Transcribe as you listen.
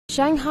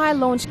Shanghai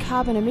launched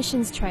carbon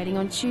emissions trading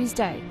on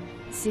Tuesday.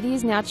 The city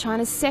is now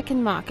China's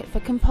second market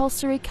for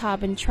compulsory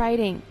carbon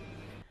trading.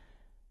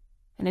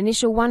 An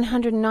initial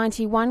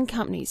 191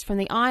 companies from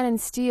the iron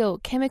and steel,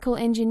 chemical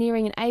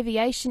engineering and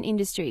aviation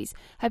industries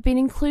have been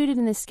included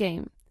in the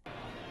scheme.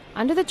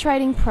 Under the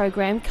trading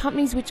program,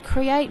 companies which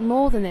create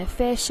more than their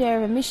fair share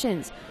of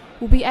emissions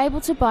will be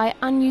able to buy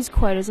unused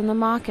quotas on the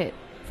market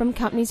from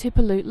companies who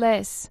pollute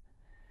less.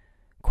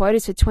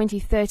 Quotas for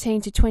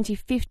 2013 to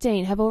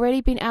 2015 have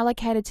already been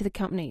allocated to the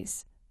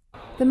companies.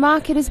 The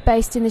market is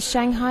based in the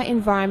Shanghai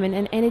Environment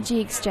and Energy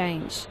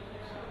Exchange.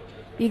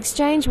 The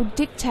exchange will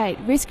dictate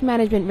risk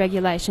management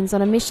regulations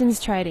on emissions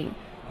trading,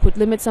 put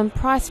limits on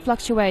price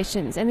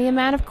fluctuations and the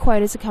amount of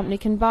quotas a company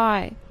can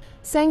buy.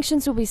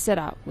 Sanctions will be set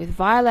up, with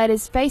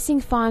violators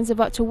facing fines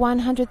of up to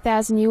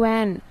 100,000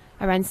 yuan,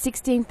 around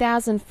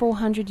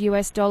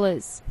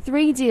 $16,400.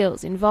 3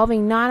 deals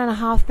involving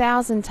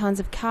 9,500 tonnes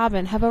of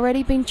carbon have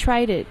already been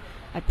traded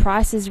at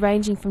prices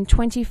ranging from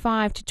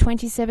 25 to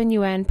 27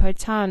 yuan per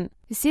tonne.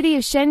 The city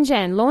of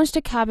Shenzhen launched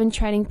a carbon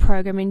trading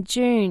program in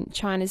June,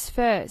 China's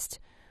first.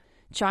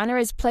 China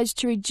has pledged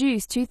to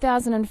reduce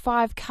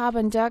 2005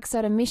 carbon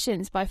dioxide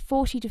emissions by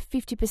 40 to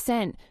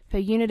 50% per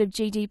unit of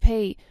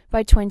GDP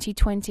by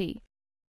 2020.